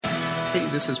Hey,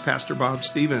 this is Pastor Bob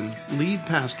Stephen, lead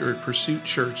pastor at Pursuit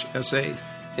Church SA,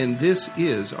 and this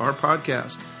is our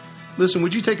podcast. Listen,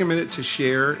 would you take a minute to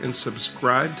share and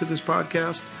subscribe to this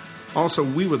podcast? Also,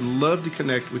 we would love to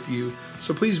connect with you,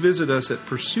 so please visit us at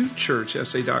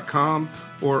pursuitchurchsa.com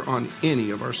or on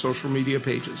any of our social media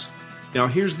pages. Now,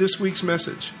 here's this week's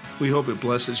message. We hope it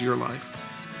blesses your life.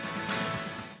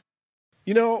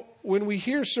 You know, when we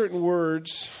hear certain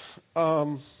words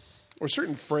or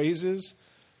certain phrases,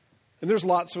 and there's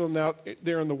lots of them out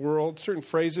there in the world, certain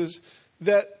phrases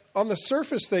that on the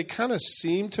surface they kind of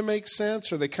seem to make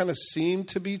sense or they kind of seem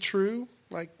to be true.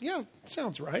 Like, yeah,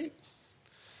 sounds right.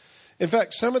 In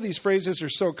fact, some of these phrases are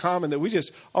so common that we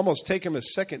just almost take them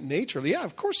as second nature. Yeah,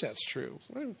 of course that's true.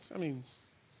 I mean,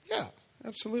 yeah,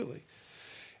 absolutely.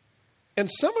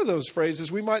 And some of those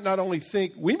phrases we might not only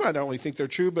think they're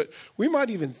true, but we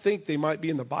might even think they might be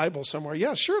in the Bible somewhere.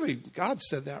 Yeah, surely God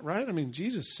said that, right? I mean,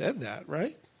 Jesus said that,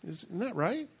 right? Isn't that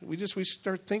right? We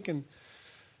start thinking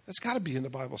that's got to be in the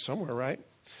Bible somewhere, right?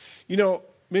 You know,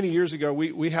 many years ago,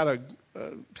 we had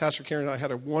Pastor Karen and I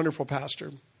had a wonderful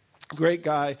pastor, great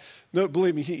guy. No,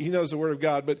 believe me, he knows the Word of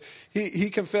God. But he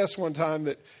confessed one time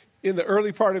that in the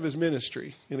early part of his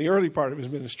ministry,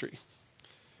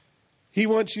 he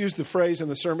once used the phrase in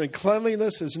the sermon,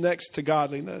 "Cleanliness is next to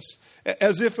godliness,"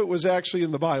 as if it was actually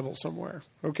in the Bible somewhere.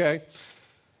 Okay.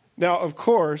 Now, of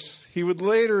course, he would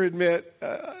later admit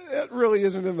it really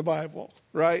isn't in the Bible,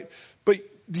 right? But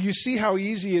do you see how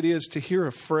easy it is to hear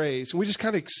a phrase? And we just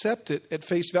kind of accept it at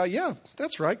face value. Yeah,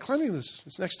 that's right. Cleanliness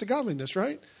is next to godliness,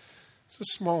 right? It's a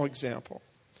small example.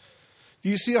 Do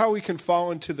you see how we can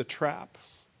fall into the trap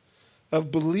of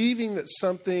believing that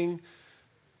something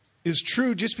is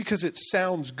true just because it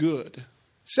sounds good?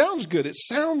 Sounds good. It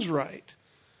sounds right.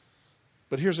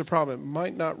 But here's the problem. It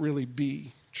might not really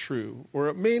be true, or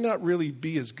it may not really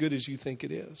be as good as you think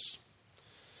it is.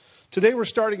 Today we're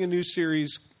starting a new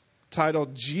series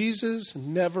titled, Jesus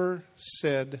Never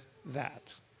Said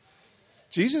That.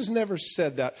 Jesus never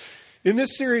said that. In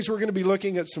this series, we're going to be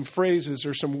looking at some phrases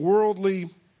or some worldly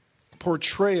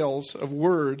portrayals of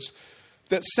words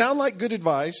that sound like good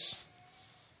advice,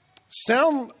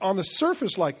 sound on the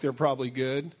surface like they're probably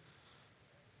good,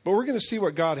 but we're going to see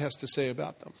what God has to say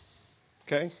about them.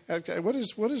 Okay? What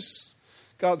does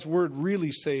God's word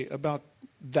really say about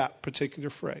that particular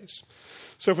phrase?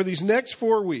 So for these next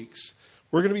 4 weeks,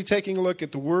 we're going to be taking a look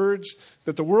at the words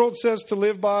that the world says to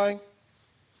live by.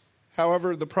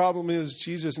 However, the problem is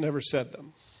Jesus never said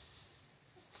them.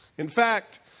 In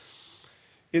fact,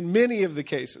 in many of the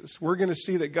cases, we're going to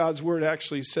see that God's word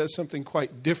actually says something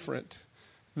quite different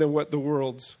than what the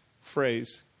world's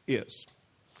phrase is.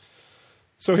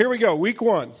 So here we go. Week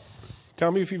 1.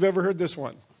 Tell me if you've ever heard this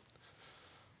one.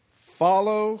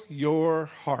 Follow your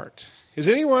heart. Has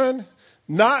anyone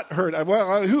not heard?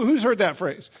 Well, who's heard that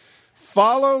phrase?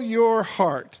 Follow your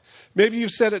heart. Maybe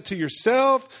you've said it to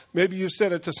yourself. Maybe you've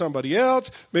said it to somebody else.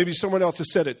 Maybe someone else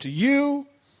has said it to you.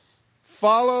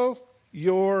 Follow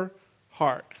your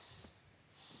heart.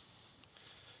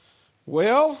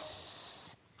 Well,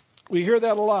 we hear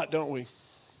that a lot, don't we?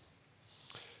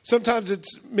 Sometimes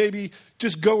it's maybe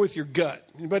just go with your gut.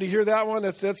 Anybody hear that one?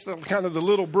 That's the, kind of the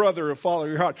little brother of follow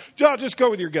your heart. Just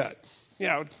go with your gut.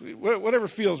 Yeah, whatever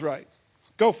feels right.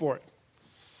 Go for it.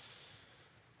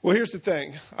 Well, here's the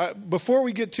thing. Before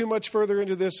we get too much further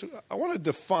into this, I want to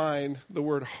define the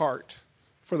word heart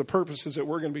for the purposes that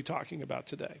we're going to be talking about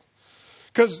today.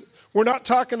 Because we're not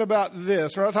talking about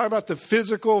this. We're not talking about the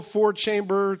physical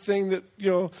 4-chamber thing that,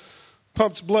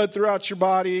 pumps blood throughout your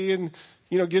body and,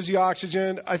 gives you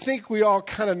oxygen. I think we all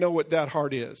kind of know what that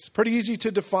heart is. Pretty easy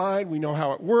to define. We know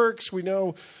how it works. We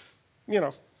know, we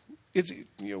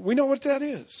know what that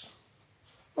is.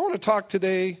 I want to talk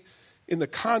today in the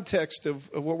context of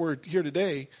what we're here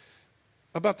today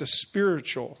about the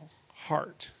spiritual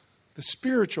heart. The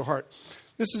spiritual heart.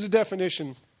 This is a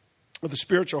definition of the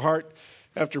spiritual heart.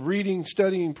 After reading,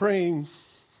 studying, praying,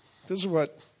 this is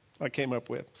what I came up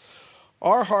with.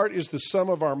 Our heart is the sum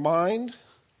of our mind,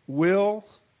 will,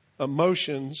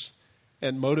 emotions,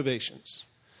 and motivations.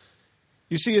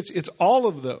 You see, it's all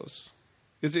of those.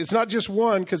 It's not just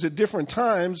one, because at different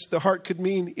times, the heart could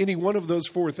mean any one of those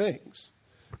 4 things,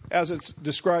 as it's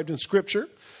described in Scripture,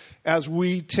 as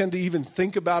we tend to even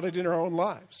think about it in our own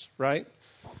lives, right?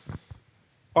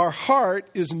 Our heart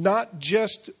is not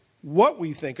just what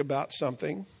we think about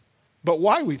something, but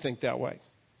why we think that way.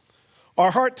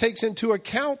 Our heart takes into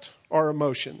account our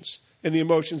emotions and the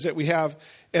emotions that we have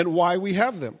and why we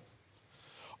have them.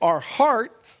 Our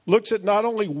heart looks at not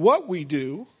only what we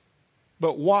do,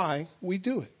 but why we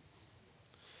do it.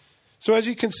 So as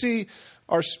you can see,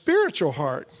 our spiritual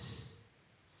heart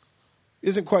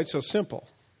isn't quite so simple,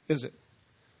 is it?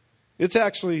 It's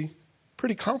actually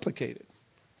pretty complicated.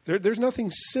 There's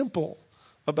nothing simple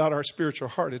about our spiritual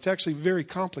heart. It's actually very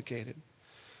complicated.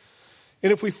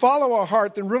 And if we follow our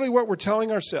heart, then really what we're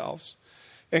telling ourselves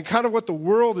and kind of what the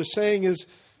world is saying is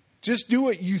just do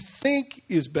what you think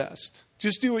is best.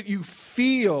 Just do what you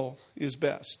feel is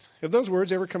best. Have those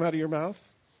words ever come out of your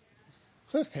mouth?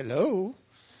 Hello.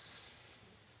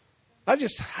 I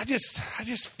just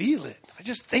feel it. I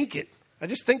just think it. I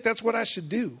just think that's what I should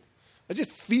do. I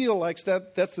just feel like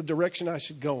that's the direction I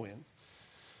should go in.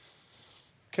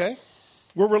 Okay?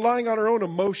 We're relying on our own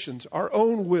emotions, our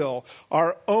own will,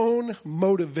 our own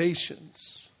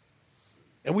motivations.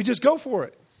 And we just go for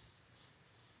it.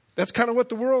 That's kind of what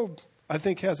the world, I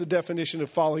think, has a definition of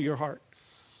follow your heart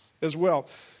as well.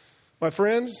 My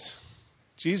friends,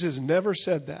 Jesus never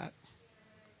said that.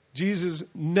 Jesus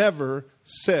never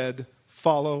said,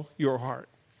 follow your heart.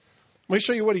 Let me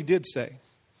show you what he did say.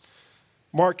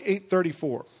 Mark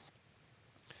 8:34.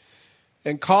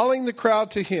 And calling the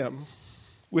crowd to him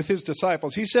with his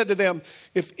disciples, he said to them,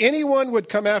 if anyone would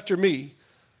come after me,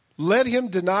 let him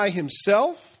deny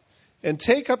himself and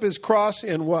take up his cross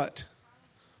and what?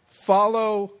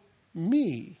 Follow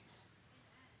me.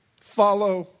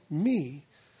 Follow me.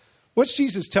 What's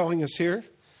Jesus telling us here?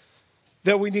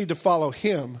 That we need to follow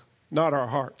him, not our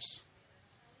hearts.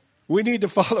 We need to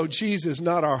follow Jesus,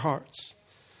 not our hearts.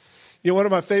 You know, one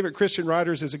of my favorite Christian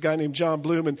writers is a guy named John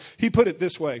Bloom, and he put it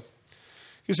this way.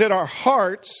 He said, our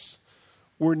hearts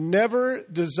were never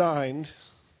designed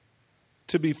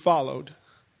to be followed,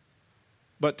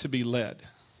 but to be led.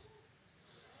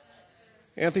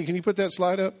 Anthony, can you put that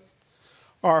slide up?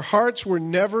 Our hearts were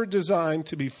never designed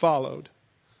to be followed,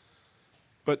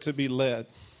 but to be led.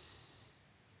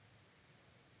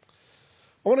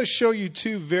 I want to show you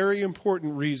two very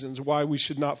important reasons why we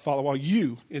should not follow, why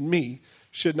you and me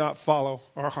should not follow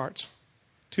our hearts.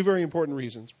 Two very important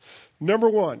reasons. Number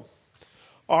one,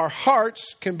 our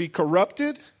hearts can be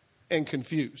corrupted and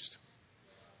confused.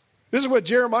 This is what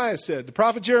Jeremiah said. The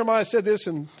prophet Jeremiah said this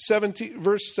in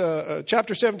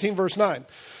chapter 17, verse 9.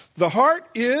 The heart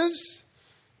is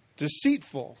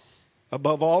deceitful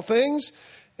above all things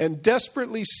and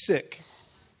desperately sick.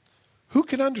 Who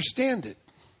can understand it?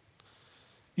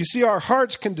 You see, our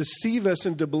hearts can deceive us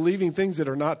into believing things that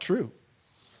are not true.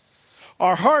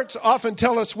 Our hearts often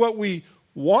tell us what we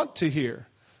want to hear,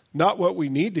 not what we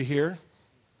need to hear.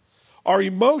 Our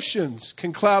emotions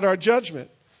can cloud our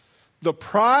judgment. The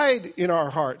pride in our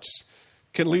hearts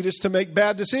can lead us to make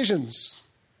bad decisions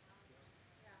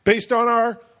based on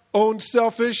our own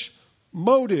selfish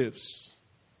motives.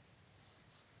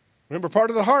 Remember, part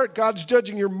of the heart, God's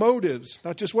judging your motives,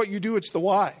 not just what you do, it's the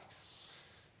why.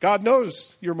 God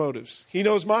knows your motives. He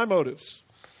knows my motives.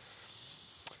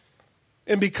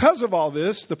 And because of all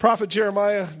this, the prophet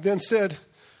Jeremiah then said,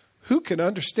 who can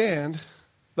understand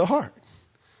the heart?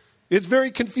 It's very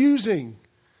confusing.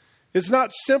 It's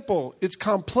not simple. It's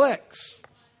complex.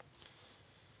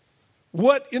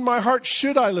 What in my heart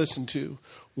should I listen to?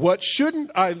 What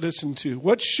shouldn't I listen to?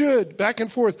 What should? Back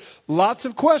and forth. Lots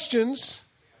of questions,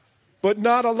 but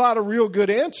not a lot of real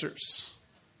good answers.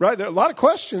 Right? There are a lot of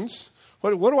questions.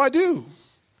 What do I do?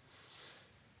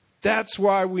 That's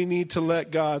why we need to let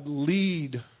God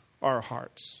lead our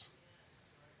hearts.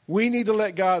 We need to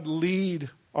let God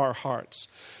lead our hearts.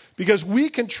 Because we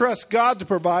can trust God to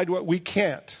provide what we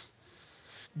can't.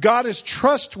 God is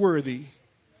trustworthy.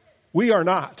 We are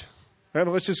not.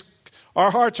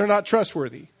 Our hearts are not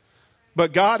trustworthy.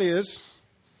 But God is.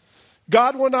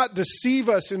 God will not deceive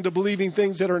us into believing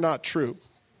things that are not true.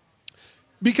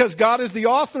 Because God is the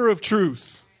author of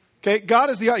truth. Okay, God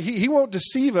is He won't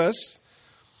deceive us.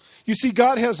 You see,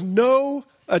 God has no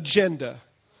agenda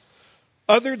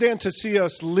other than to see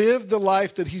us live the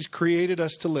life that He's created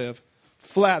us to live,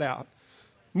 flat out.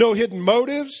 No hidden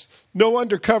motives, no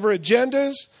undercover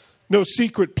agendas, no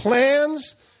secret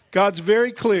plans. God's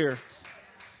very clear.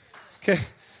 Okay,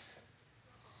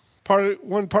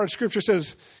 one part of Scripture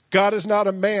says, God is not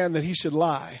a man that He should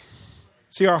lie.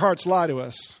 See, our hearts lie to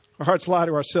us. Our hearts lie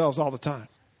to ourselves all the time.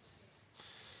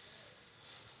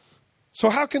 So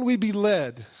how can we be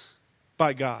led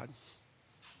by God?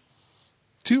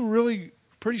 Two really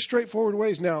pretty straightforward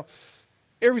ways. Now,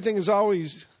 everything is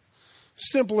always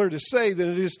simpler to say than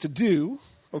it is to do.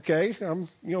 Okay, I'm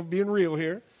being real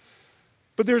here.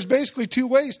 But there's basically two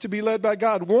ways to be led by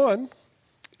God. One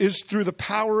is through the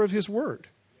power of His Word,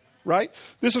 right?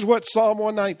 This is what Psalm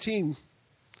 119,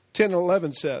 10 and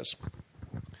 11 says.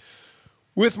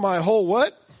 With my whole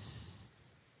what?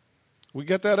 We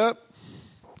get that up?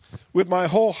 With my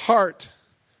whole heart,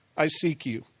 I seek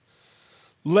you.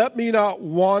 Let me not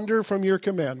wander from your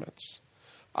commandments.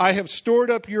 I have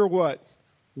stored up your what?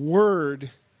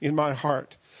 Word in my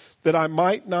heart, that I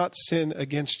might not sin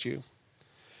against you.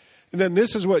 And then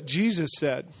this is what Jesus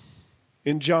said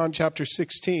in John chapter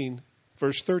 16,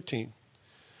 verse 13.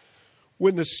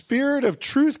 When the Spirit of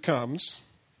truth comes,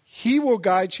 he will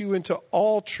guide you into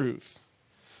all truth.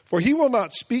 For he will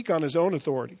not speak on his own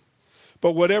authority,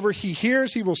 but whatever he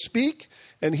hears, he will speak,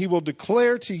 and he will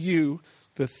declare to you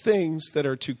the things that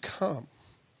are to come.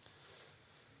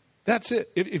 That's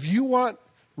it. If you want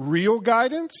real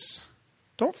guidance,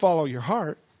 don't follow your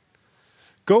heart.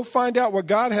 Go find out what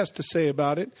God has to say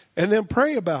about it, and then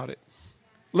pray about it.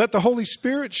 Let the Holy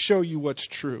Spirit show you what's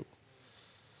true.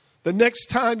 The next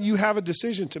time you have a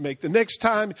decision to make, the next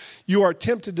time you are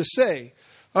tempted to say,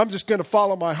 I'm just going to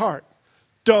follow my heart,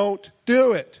 don't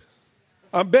do it.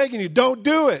 I'm begging you, don't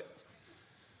do it.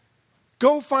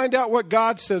 Go find out what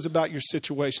God says about your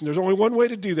situation. There's only one way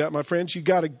to do that, my friends. You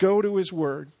got to go to his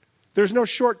word. There's no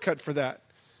shortcut for that.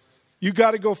 You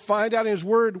got to go find out in his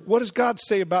word, what does God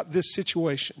say about this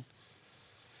situation?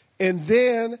 And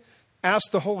then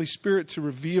ask the Holy Spirit to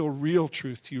reveal real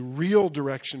truth to you, real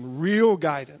direction, real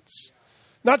guidance.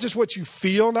 Not just what you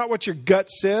feel, not what your gut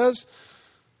says.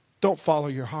 Don't follow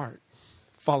your heart.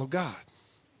 Follow God.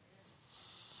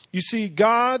 You see,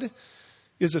 God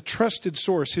is a trusted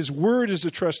source. His word is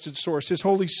a trusted source. His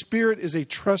Holy Spirit is a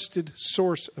trusted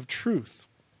source of truth.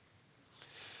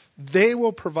 They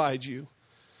will provide you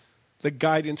the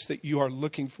guidance that you are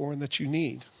looking for and that you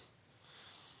need.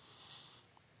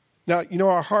 Now, you know,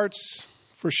 our hearts,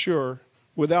 for sure,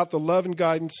 without the love and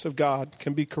guidance of God,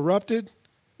 can be corrupted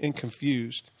and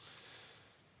confused.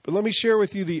 But let me share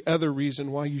with you the other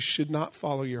reason why you should not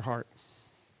follow your heart.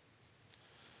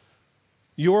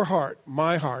 Your heart,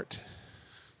 my heart,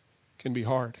 can be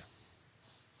hard.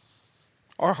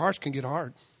 Our hearts can get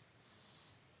hard.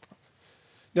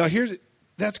 Now,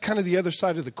 that's kind of the other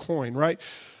side of the coin, right?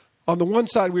 On the one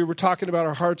side, we were talking about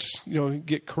our hearts,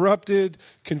 get corrupted,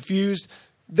 confused.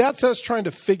 That's us trying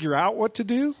to figure out what to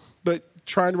do, but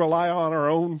trying to rely on our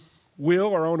own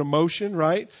will, our own emotion,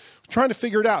 right? Trying to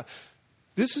figure it out.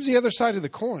 This is the other side of the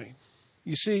coin.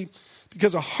 You see,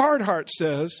 because a hard heart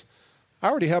says, I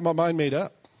already have my mind made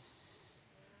up.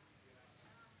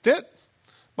 That's it.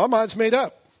 My mind's made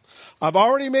up. I've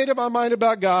already made up my mind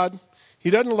about God. He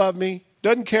doesn't love me,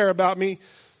 doesn't care about me,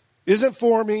 isn't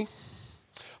for me.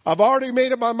 I've already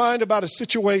made up my mind about a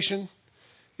situation.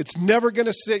 It's never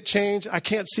going to change. I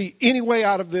can't see any way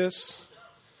out of this.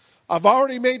 I've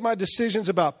already made my decisions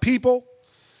about people.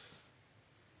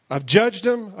 I've judged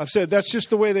them. I've said that's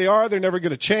just the way they are. They're never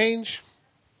going to change.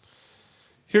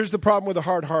 Here's the problem with a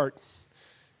hard heart.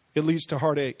 It leads to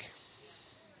heartache.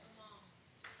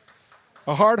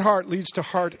 A hard heart leads to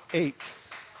heartache.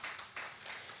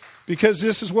 Because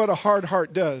this is what a hard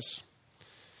heart does.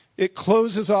 It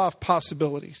closes off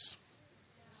possibilities.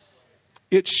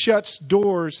 It shuts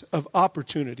doors of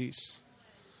opportunities.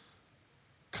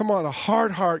 Come on, a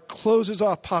hard heart closes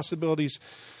off possibilities.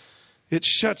 It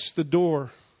shuts the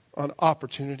door on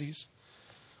opportunities.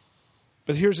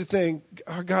 But here's the thing.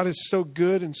 Our God is so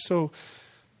good and so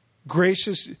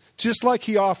gracious. Just like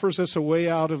he offers us a way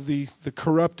out of the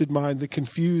corrupted mind, the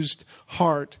confused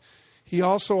heart, he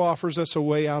also offers us a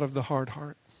way out of the hard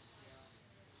heart.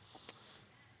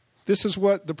 This is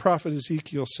what the prophet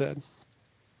Ezekiel said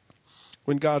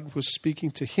when God was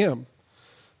speaking to him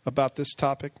about this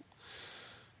topic.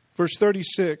 Chapter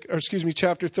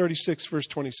 36, verse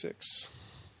 26.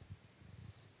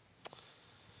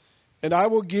 And I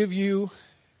will give you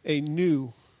a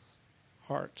new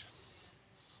heart,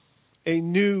 a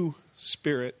new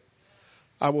spirit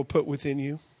I will put within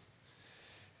you.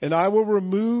 And I will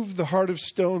remove the heart of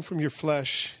stone from your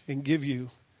flesh and give you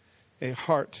a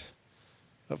heart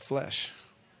of flesh.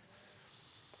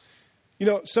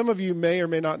 Some of you may or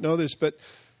may not know this, but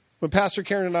when Pastor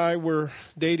Karen and I were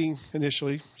dating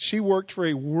initially, she worked for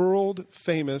a world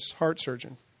famous heart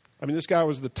surgeon. This guy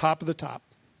was the top of the top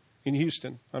in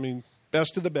Houston.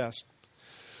 Best of the best.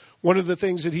 One of the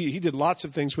things that he did lots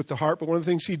of things with the heart, but one of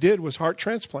the things he did was heart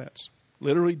transplants.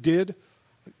 Literally did.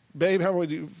 Babe, how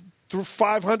many?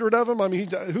 500 of them?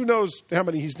 Who knows how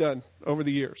many he's done over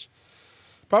the years.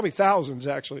 Probably thousands,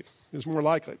 actually, is more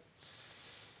likely.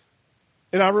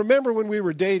 And I remember when we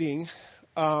were dating,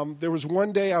 there was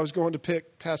one day I was going to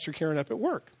pick Pastor Karen up at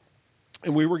work.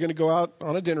 And we were going to go out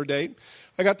on a dinner date.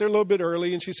 I got there a little bit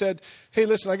early, and she said, hey,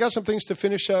 listen, I got some things to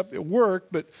finish up at work,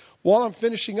 but while I'm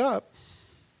finishing up,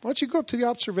 why don't you go up to the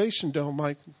observation dome?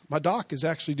 My doc is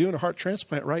actually doing a heart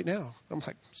transplant right now. I'm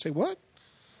like, say what?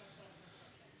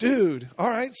 Dude, all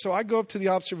right. So I go up to the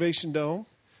observation dome,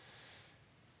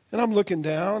 and I'm looking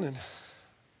down, and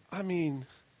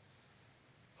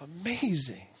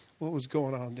amazing what was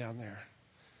going on down there.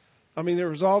 I mean, there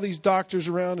was all these doctors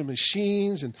around and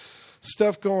machines and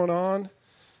stuff going on.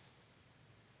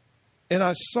 And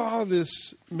I saw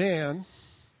this man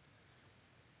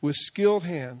with skilled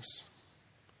hands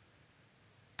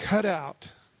cut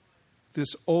out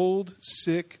this old,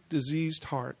 sick, diseased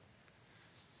heart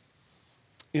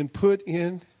and put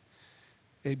in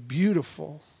a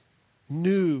beautiful,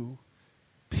 new,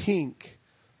 pink,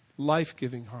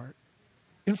 life-giving heart.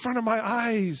 In front of my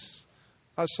eyes,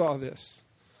 I saw this.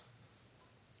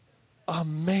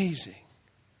 Amazing.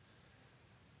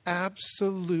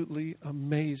 Absolutely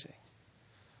amazing.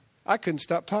 I couldn't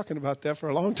stop talking about that for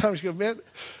a long time.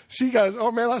 She goes,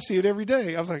 oh man, I see it every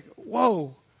day. I was like,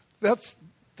 whoa, that's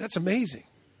amazing.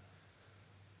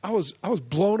 I was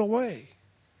blown away.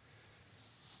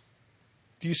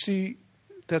 Do you see,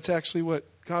 that's actually what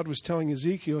God was telling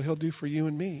Ezekiel he'll do for you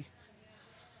and me.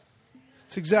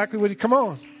 It's exactly what come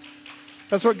on.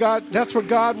 That's what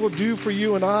God will do for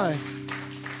you and I.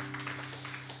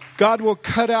 God will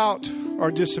cut out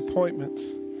our disappointment.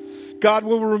 God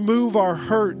will remove our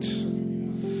hurt.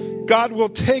 God will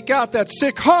take out that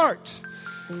sick heart,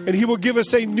 and he will give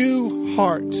us a new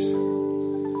heart.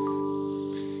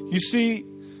 You see,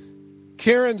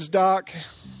 Karen's doc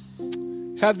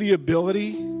had the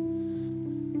ability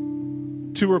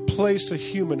to replace a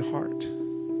human heart.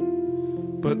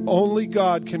 But only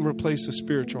God can replace a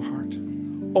spiritual heart.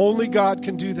 Only God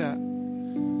can do that.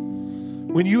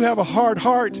 When you have a hard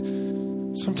heart,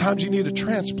 sometimes you need a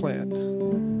transplant.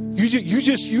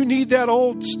 You need that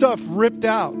old stuff ripped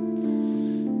out.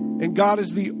 And God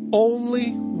is the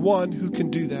only one who can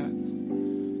do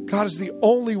that. God is the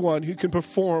only one who can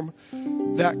perform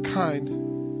that kind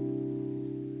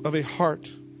of a heart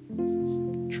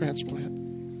transplant.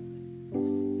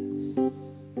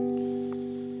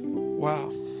 Wow.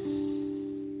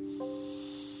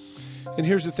 And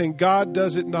here's the thing. God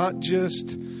does it not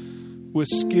just with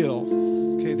skill.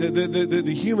 Okay,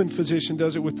 the human physician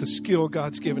does it with the skill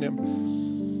God's given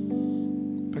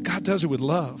him. But God does it with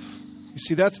love. You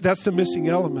see, that's the missing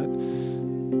element.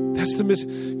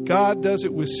 God does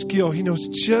it with skill. He knows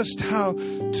just how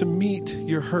to meet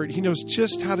your hurt. He knows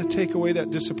just how to take away that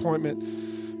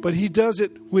disappointment. But he does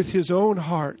it with his own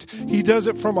heart. He does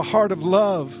it from a heart of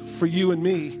love for you and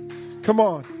me. Come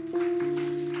on.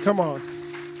 Come on.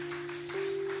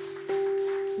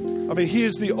 I mean, he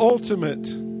is the ultimate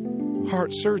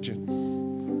heart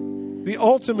surgeon. The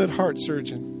ultimate heart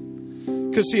surgeon.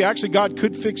 Because, see, actually, God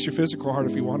could fix your physical heart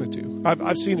if he wanted to.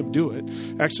 I've seen him do it.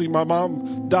 Actually, my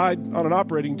mom died on an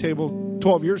operating table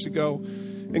 12 years ago,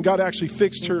 and God actually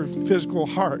fixed her physical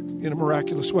heart in a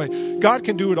miraculous way. God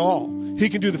can do it all. He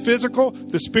can do the physical,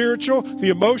 the spiritual, the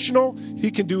emotional.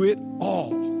 He can do it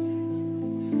all.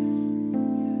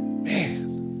 Man.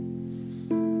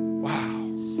 Wow.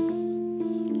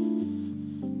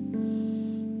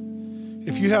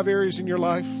 If you have areas in your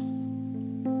life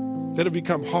that have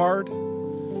become hard,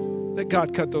 let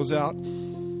God cut those out.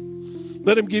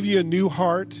 Let him give you a new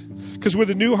heart. Because with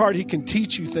a new heart, he can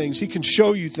teach you things. He can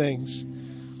show you things.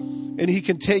 And he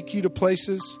can take you to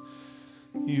places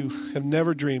you have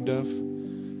never dreamed of.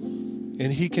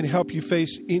 And he can help you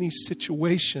face any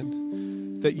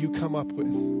situation that you come up with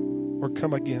or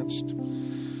come against. I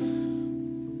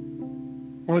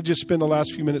want to just spend the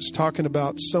last few minutes talking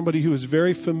about somebody who is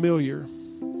very familiar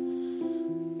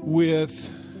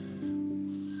with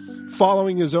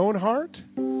following his own heart,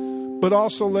 but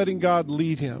also letting God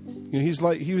lead him. You know, he's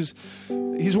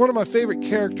one of my favorite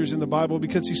characters in the Bible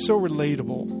because he's so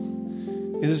relatable.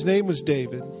 And his name was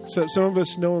David. So some of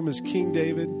us know him as King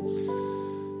David.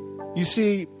 You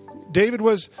see, David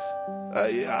was,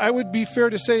 I would be fair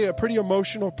to say, a pretty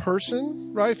emotional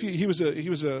person, right? He was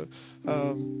a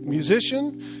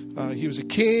musician. He was a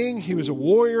king. He was a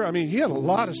warrior. I mean, he had a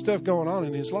lot of stuff going on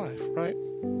in his life, right?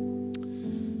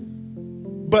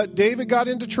 But David got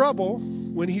into trouble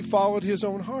when he followed his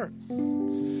own heart.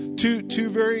 Two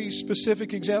very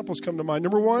specific examples come to mind.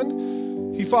 Number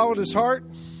one, he followed his heart,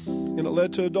 and it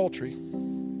led to adultery.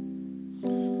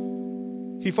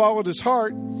 He followed his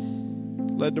heart,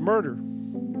 led to murder.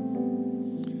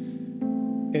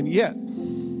 And yet,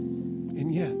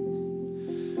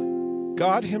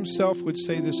 God himself would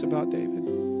say this about David.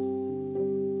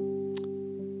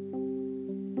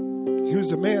 He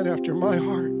was a man after my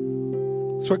heart.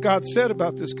 That's what God said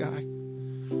about this guy.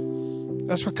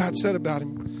 That's what God said about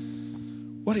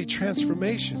him. What a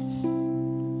transformation.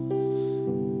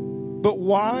 But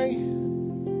why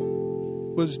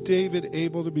was David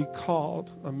able to be called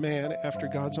a man after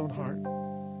God's own heart?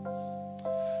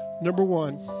 Number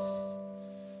one,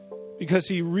 because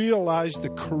he realized the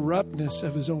corruptness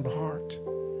of his own heart.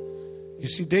 You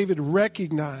see, David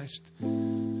recognized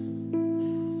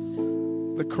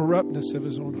the corruptness of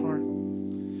his own heart.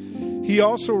 He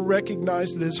also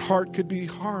recognized that his heart could be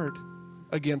hard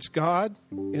against God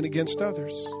and against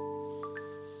others.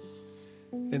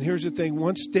 And here's the thing.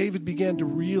 Once David began to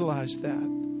realize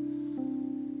that,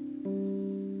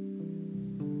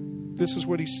 this is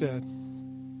what he said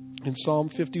in Psalm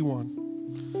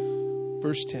 51,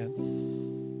 verse 10.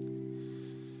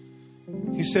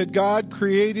 He said, God,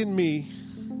 create in me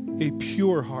a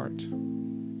pure heart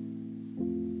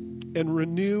and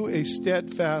renew a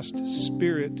steadfast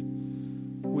spirit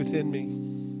within me.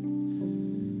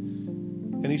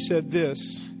 And he said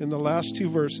this in the last two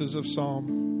verses of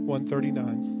Psalm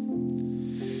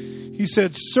 139. He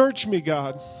said, search me,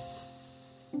 God.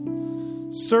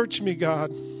 Search me,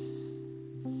 God,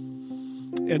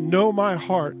 and know my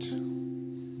heart.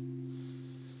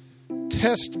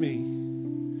 Test me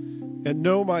and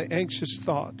know my anxious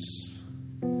thoughts.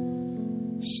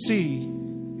 See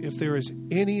if there is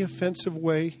any offensive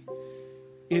way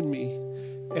in me,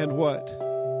 and what?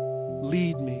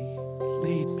 Lead me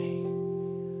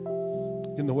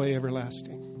in the way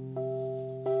everlasting.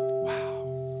 Wow.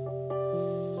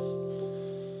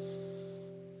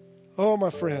 Oh,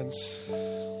 my friends.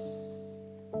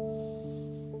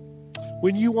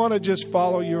 When you want to just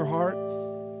follow your heart,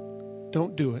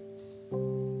 don't do it.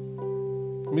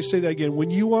 Let me say that again.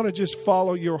 When you want to just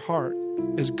follow your heart,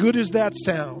 as good as that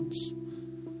sounds,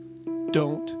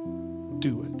 don't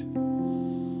do it.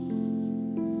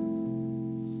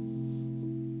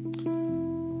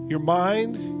 Your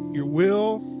mind, your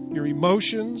will, your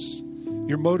emotions,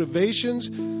 your motivations,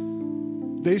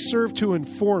 they serve to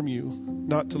inform you,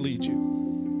 not to lead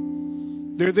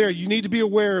you. They're there. You need to be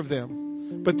aware of them.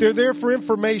 But they're there for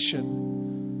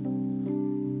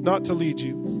information, not to lead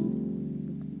you.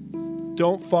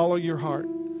 Don't follow your heart.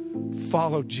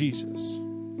 Follow Jesus.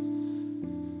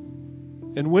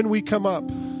 And when we come up,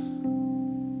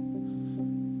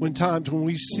 when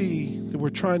we see that we're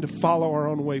trying to follow our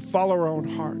own way, follow our own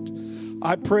heart,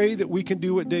 I pray that we can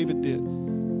do what David did.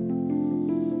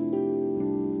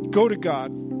 Go to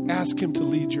God. Ask Him to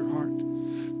lead your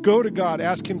heart. Go to God.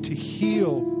 Ask Him to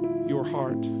heal your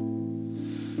heart.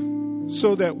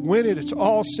 So that when it's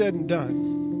all said and done,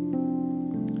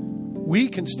 we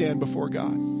can stand before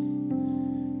God.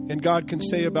 And God can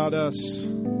say about us,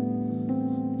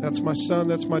 that's my son,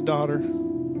 that's my daughter.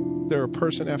 They're a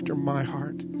person after my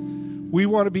heart. We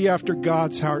want to be after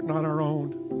God's heart, not our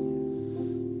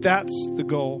own. That's the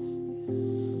goal.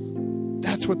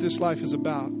 That's what this life is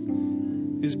about,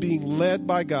 is being led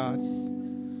by God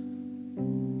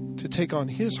to take on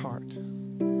His heart.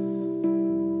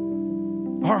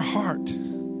 Our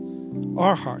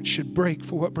heart should break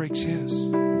for what breaks His.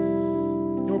 You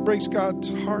know what breaks God's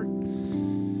heart?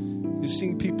 Is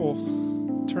seeing people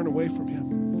turn away from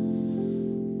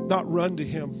Him, not run to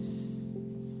Him.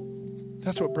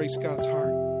 That's what breaks God's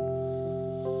heart.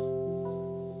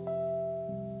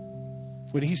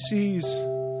 When He sees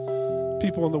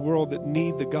people in the world that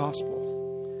need the gospel,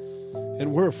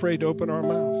 and we're afraid to open our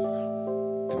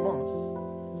mouth. Come on.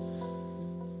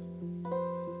 I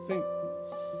think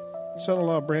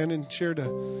son-in-law Brandon shared a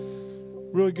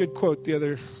really good quote the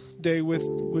other day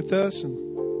with us, and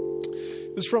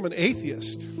it was from an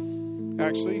atheist,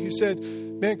 actually, who said,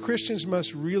 man, Christians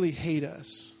must really hate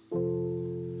us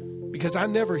because I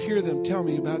never hear them tell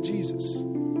me about Jesus.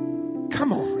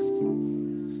 Come on,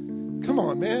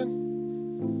 man.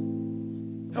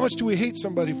 How much do we hate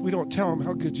somebody if we don't tell them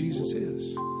how good Jesus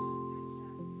is?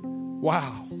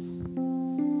 Wow.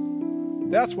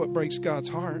 That's what breaks God's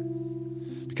heart.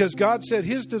 Because God said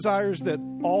His desire is that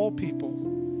all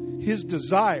people, His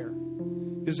desire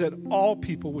is that all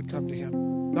people would come to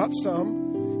Him. Not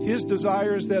some. His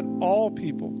desire is that all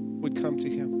people would come to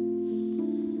Him.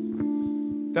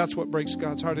 That's what breaks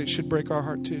God's heart. It should break our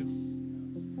heart too.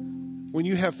 When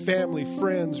you have family,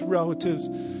 friends, relatives,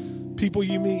 people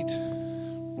you meet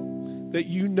that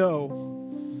you know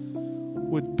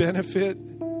would benefit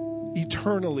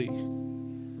eternally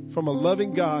from a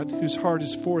loving God whose heart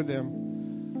is for them,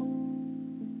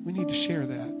 we need to share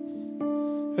that.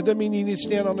 That doesn't mean you need to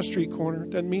stand on a street corner.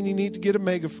 It doesn't mean you need to get a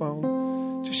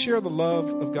megaphone. Just share the love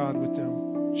of God with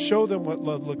them. Show them what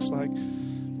love looks like.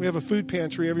 We have a food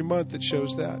pantry every month that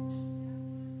shows that.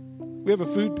 We have a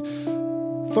food...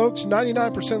 Folks,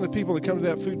 99% of the people that come to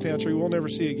that food pantry we'll never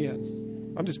see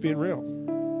again. I'm just being real.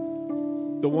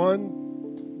 The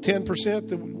 10%,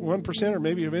 the 1%, or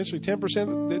maybe eventually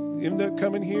 10% that end up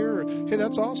coming here, hey,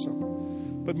 that's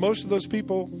awesome. But most of those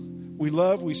people we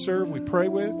love, we serve, we pray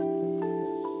with,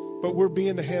 but we're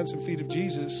being the hands and feet of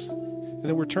Jesus, and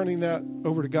then we're turning that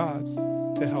over to God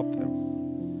to help them.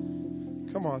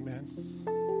 Come on, man.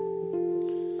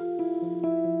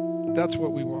 That's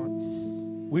what we want.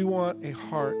 We want a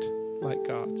heart like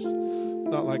God's,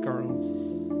 not like our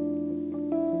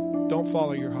own. Don't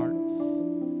follow your heart.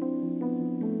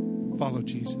 Follow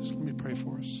Jesus. Let me pray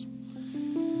for us.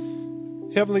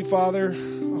 Heavenly Father,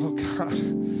 oh God,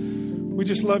 we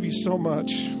just love you so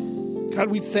much. God,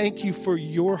 we thank you for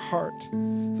your heart,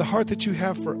 the heart that you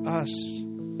have for us.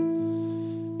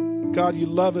 God, you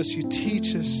love us, you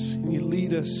teach us, and you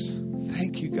lead us.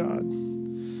 Thank you, God.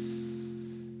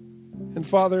 And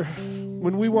Father,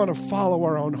 when we want to follow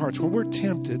our own hearts, when we're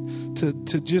tempted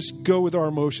to just go with our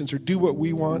emotions or do what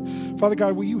we want, Father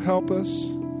God, will you help us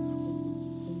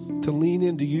to lean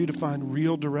into you, to find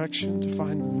real direction, to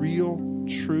find real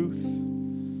truth?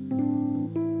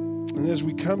 And as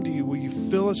we come to you, will you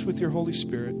fill us with your Holy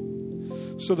Spirit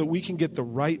so that we can get the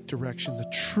right direction,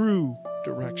 the true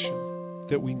direction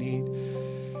that we need?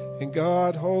 And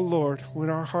God, oh Lord,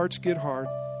 when our hearts get hard,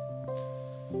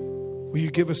 will you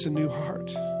give us a new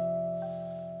heart?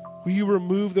 Will you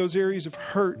remove those areas of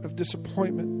hurt, of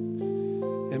disappointment,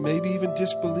 and maybe even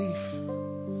disbelief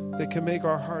that can make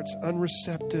our hearts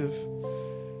unreceptive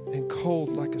and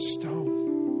cold like a stone?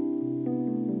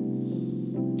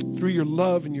 Through your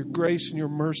love and your grace and your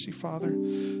mercy, Father,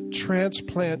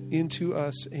 transplant into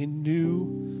us a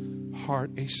new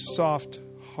heart, a soft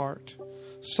heart,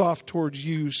 soft towards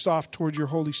you, soft towards your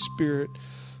Holy Spirit,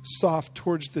 soft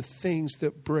towards the things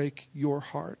that break your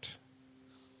heart.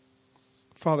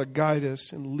 Father, guide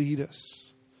us and lead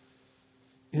us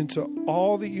into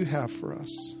all that you have for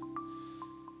us.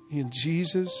 In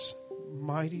Jesus'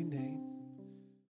 mighty name.